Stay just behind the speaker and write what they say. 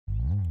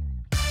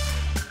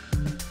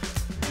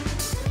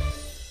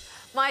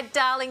My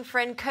darling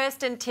friend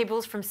Kirsten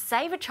Tibbles from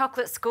Savour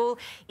Chocolate School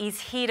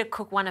is here to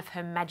cook one of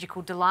her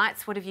magical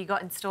delights. What have you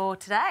got in store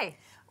today?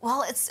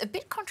 Well, it's a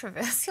bit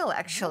controversial,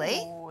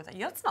 actually. Oh,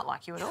 that's not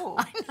like you at all.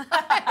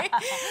 I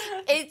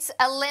know. It's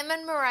a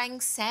lemon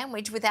meringue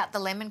sandwich without the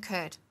lemon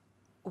curd.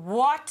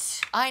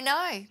 What? I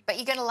know, but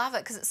you're going to love it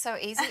because it's so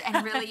easy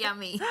and really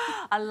yummy.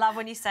 I love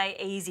when you say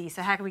easy.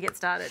 So how can we get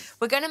started?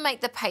 We're going to make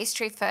the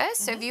pastry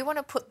first. So if you want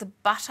to put the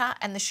butter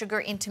and the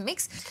sugar into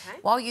mix,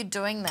 while you're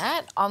doing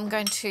that, I'm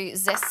going to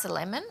zest the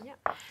lemon.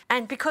 Yep.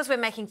 And because we're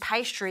making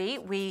pastry,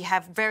 we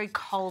have very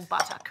cold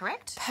butter,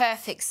 correct?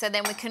 Perfect. So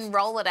then we can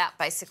roll it out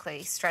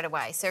basically straight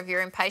away. So if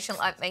you're impatient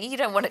like me, you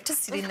don't want it to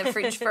sit in the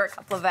fridge for a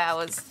couple of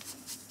hours.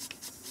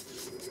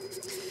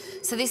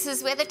 So this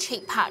is where the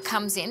cheap part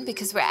comes in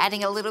because we're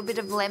adding a little bit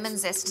of lemon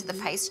zest to the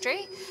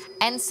pastry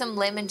and some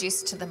lemon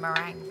juice to the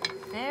meringue.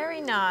 Very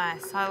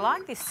nice. I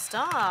like this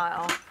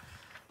style.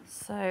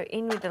 So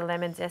in with the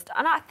lemon zest.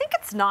 And I think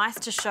it's nice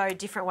to show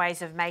different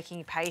ways of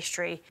making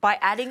pastry by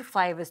adding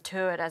flavours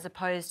to it as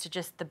opposed to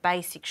just the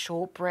basic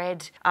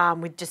shortbread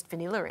with just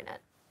vanilla in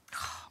it.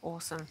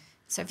 Awesome.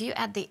 So if you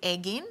add the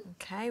egg in.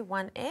 Okay,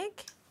 1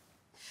 egg.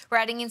 We're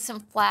adding in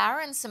some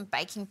flour and some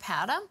baking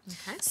powder.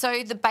 Okay.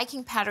 So the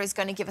baking powder is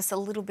going to give us a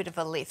little bit of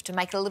a lift to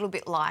make it a little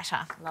bit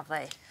lighter.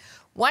 Lovely.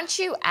 Once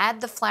you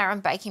add the flour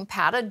and baking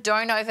powder,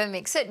 don't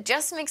over-mix it.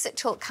 Just mix it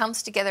till it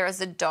comes together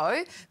as a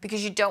dough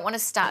because you don't want to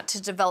start to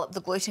develop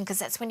the gluten because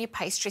that's when your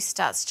pastry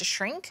starts to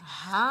shrink.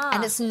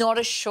 And it's not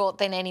as short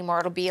then anymore.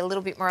 It'll be a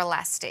little bit more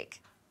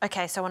elastic.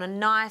 Okay, so on a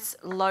nice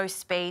low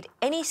speed.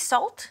 Any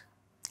salt?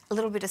 A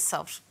little bit of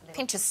salt.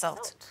 Pinch of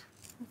salt.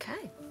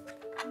 Okay.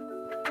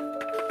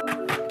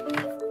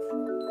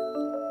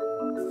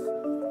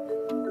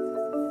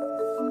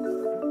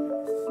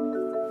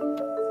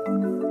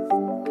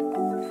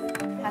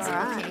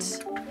 I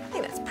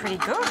think that's pretty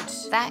good.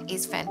 That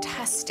is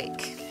fantastic.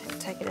 Okay,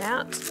 take it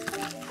out.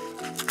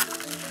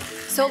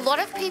 So a lot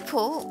of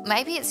people,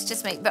 maybe it's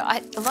just me, but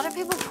a lot of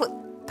people put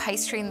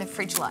pastry in the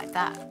fridge like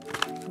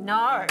that.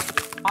 No,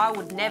 I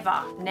would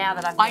never, now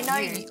that I've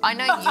met you. I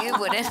know you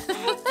wouldn't.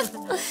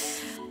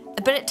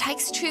 But it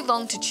takes too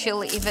long to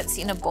chill if it's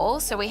in a ball,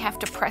 so we have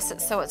to press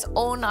it so it's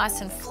all nice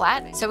and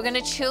flat. So we're going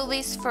to chill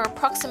this for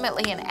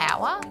approximately an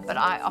hour, but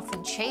I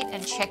often cheat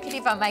and check it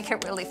if I make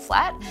it really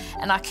flat,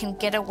 and I can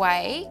get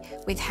away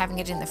with having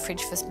it in the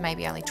fridge for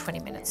maybe only 20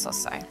 minutes or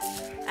so.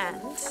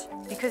 And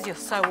because you're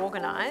so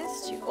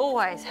organised, you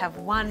always have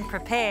one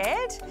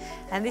prepared,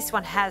 and this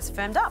one has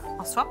firmed up.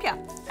 I'll swap you.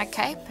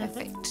 Okay,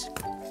 perfect.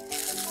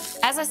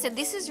 As I said,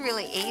 this is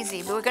really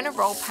easy, but we're going to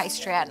roll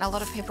pastry out, and a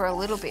lot of people are a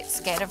little bit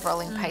scared of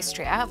rolling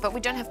pastry out, but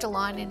we don't have to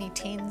line any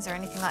tins or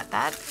anything like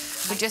that.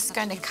 We're just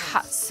going to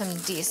cut some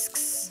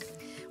discs.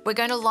 We're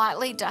going to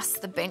lightly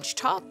dust the bench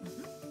top.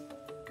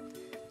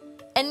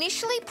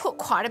 Initially put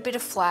quite a bit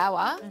of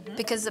flour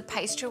because the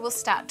pastry will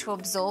start to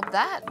absorb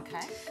that,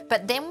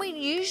 but then we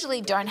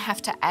usually don't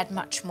have to add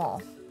much more.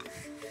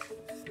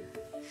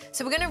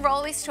 So we're going to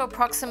roll this to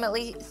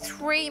approximately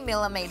 3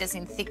 millimetres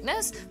in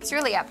thickness. It's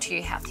really up to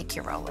you how thick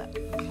you roll it.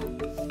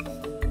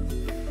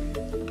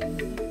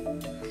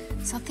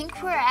 So I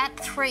think we're at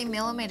 3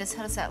 millimetres.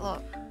 How does that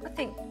look? I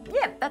think,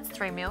 yeah, that's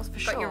 3 mils for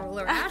sure. Got your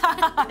ruler out?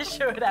 I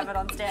should have it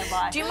on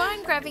standby. Do you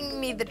mind grabbing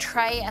me the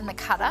tray and the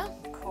cutter?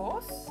 Of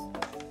course.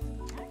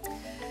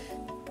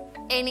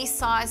 Any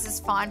size is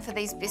fine for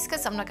these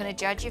biscuits. I'm not going to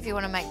judge you if you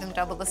want to make them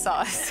double the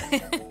size.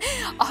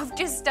 I've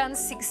just done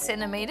 6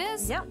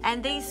 centimetres. Yep.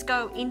 And these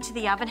go into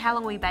the oven. How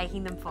long are we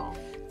baking them for?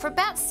 For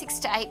about 6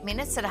 to 8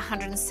 minutes at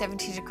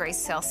 170 degrees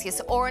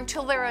Celsius, or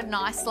until they're a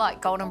nice light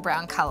golden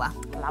brown colour.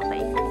 Lovely.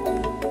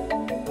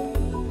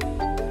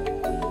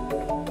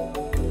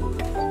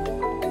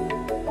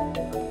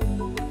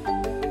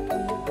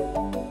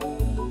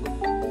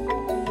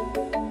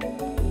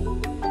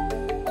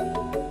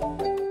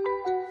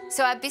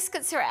 So our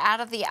biscuits are out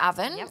of the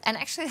oven, and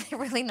actually they're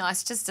really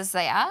nice just as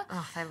they are.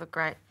 Oh, they look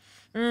great.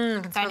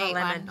 I can smell the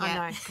lemon.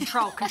 I know.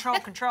 Control, control,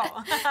 control.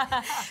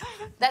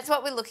 That's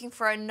what we're looking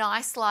for, a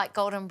nice light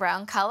golden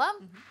brown colour.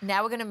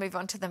 Now we're going to move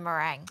on to the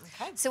meringue.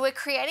 Okay. So we're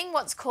creating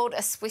what's called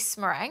a Swiss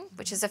meringue,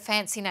 which is a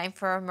fancy name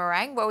for a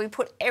meringue, where we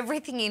put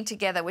everything in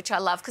together, which I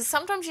love, because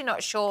sometimes you're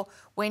not sure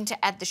when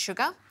to add the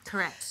sugar.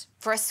 Correct.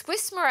 For a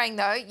Swiss meringue,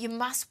 though, you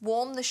must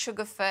warm the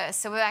sugar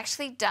first. So we've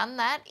actually done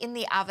that in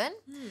the oven.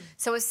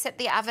 So we've set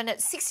the oven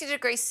at 60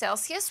 degrees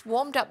Celsius,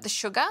 warmed up the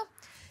sugar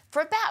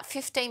for about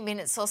 15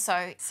 minutes or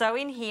so. So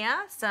in here,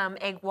 some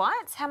egg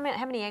whites. How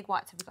many egg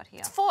whites have we got here?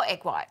 It's 4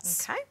 egg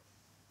whites. Okay.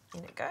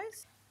 In it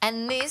goes.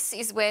 And this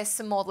is where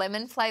some more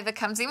lemon flavour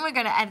comes in. We're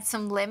going to add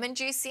some lemon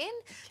juice in.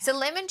 So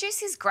lemon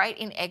juice is great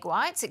in egg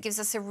whites. It gives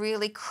us a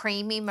really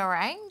creamy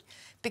meringue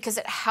because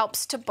it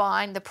helps to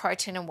bind the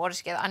protein and water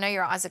together. I know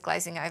your eyes are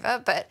glazing over,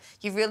 but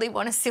you really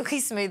want a silky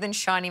smooth and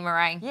shiny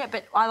meringue. Yeah,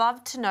 but I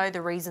love to know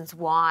the reasons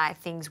why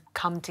things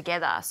come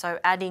together. So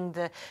adding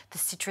the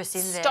citrus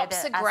in there.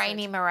 Stops a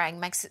grainy meringue,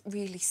 makes it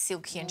really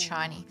silky and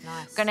shiny.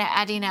 Nice. We're going to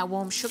add in our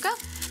warm sugar.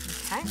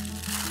 Okay.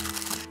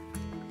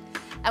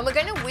 And we're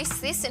going to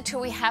whisk this until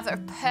we have a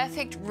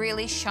perfect,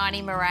 really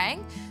shiny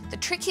meringue. The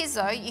trick is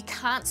though, you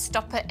can't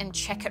stop it and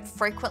check it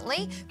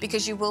frequently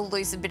because you will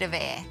lose a bit of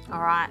air.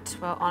 All right,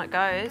 well, on it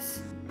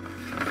goes.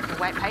 We'll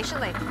wait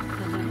patiently.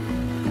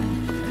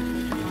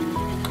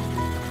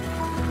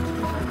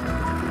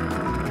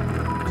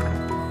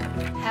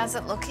 How's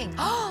it looking?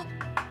 Oh,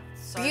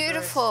 So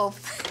beautiful.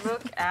 good.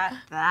 Look at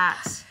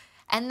that.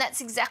 And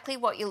that's exactly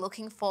what you're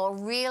looking for,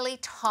 really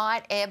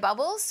tight air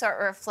bubbles so it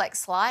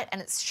reflects light and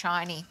it's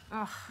shiny.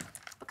 Oh,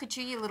 Look at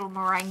you little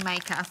meringue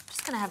maker.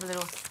 just gonna have a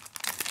little.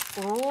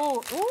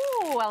 Ooh,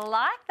 ooh, I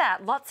like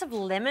that. Lots of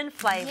lemon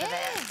flavour Yes.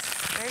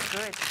 there.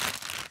 Very good.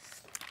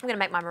 I'm gonna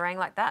make my meringue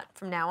like that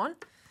from now on.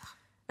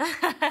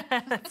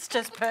 It's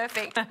just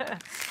perfect.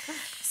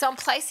 So I'm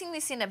placing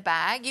this in a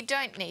bag. You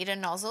don't need a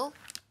nozzle,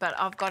 but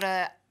I've got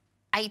a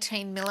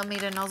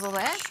 18mm nozzle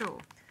there. Sure.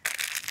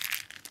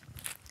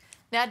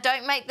 Now,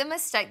 don't make the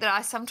mistake that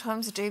I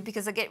sometimes do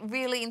because I get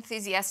really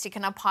enthusiastic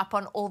and I pipe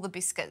on all the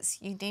biscuits.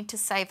 You need to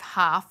save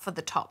half for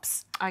the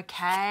tops.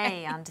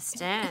 Okay,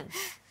 understand.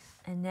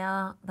 And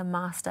now the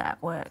master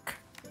at work.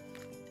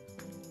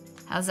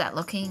 How's that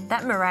looking?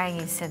 That meringue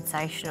is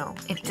sensational.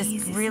 It just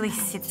is, really isn't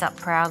it? sits up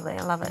proudly.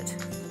 I love it.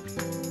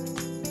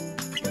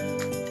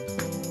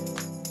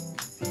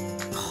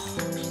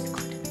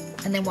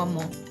 And then one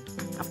more.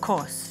 Of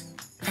course.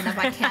 And have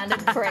I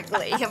counted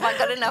correctly? Have I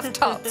got enough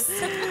tops?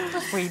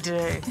 We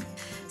do.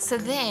 So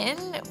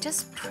then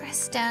just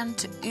press down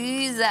to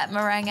ooze that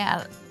meringue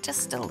out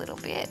just a little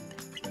bit.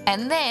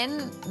 And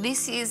then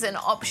this is an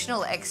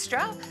optional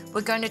extra.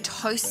 We're going to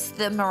toast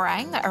the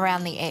meringue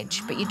around the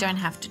edge, but you don't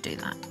have to do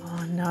that.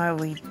 Oh no,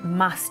 we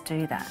must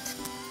do that.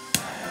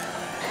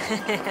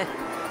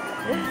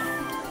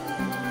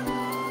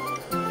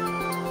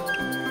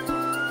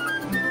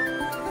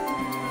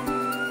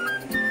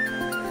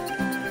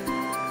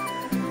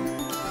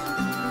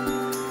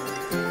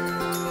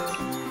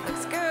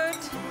 Looks good.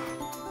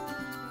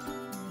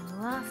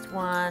 And last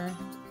one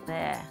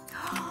there.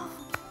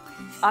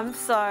 I'm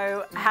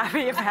so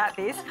happy about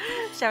this.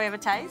 Shall we have a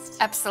taste?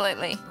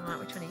 Absolutely. All right,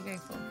 which one are you going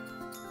for?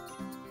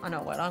 I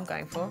know what I'm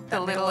going for. The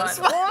That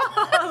littlest middle one.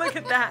 Oh, look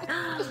at that.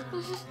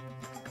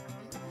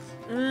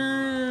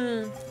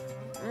 Mmm.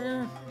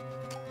 Mmm.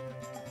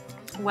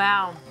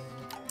 Wow.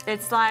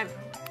 It's like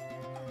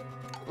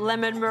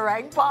lemon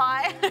meringue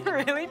pie. It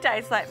really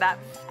tastes like that.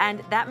 And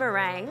that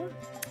meringue,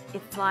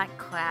 it's like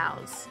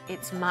clouds.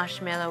 It's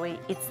marshmallowy.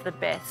 It's the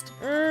best.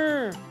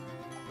 Mmm.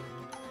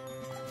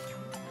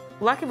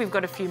 Lucky we've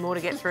got a few more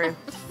to get through.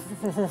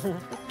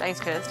 Thanks,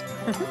 Kirst.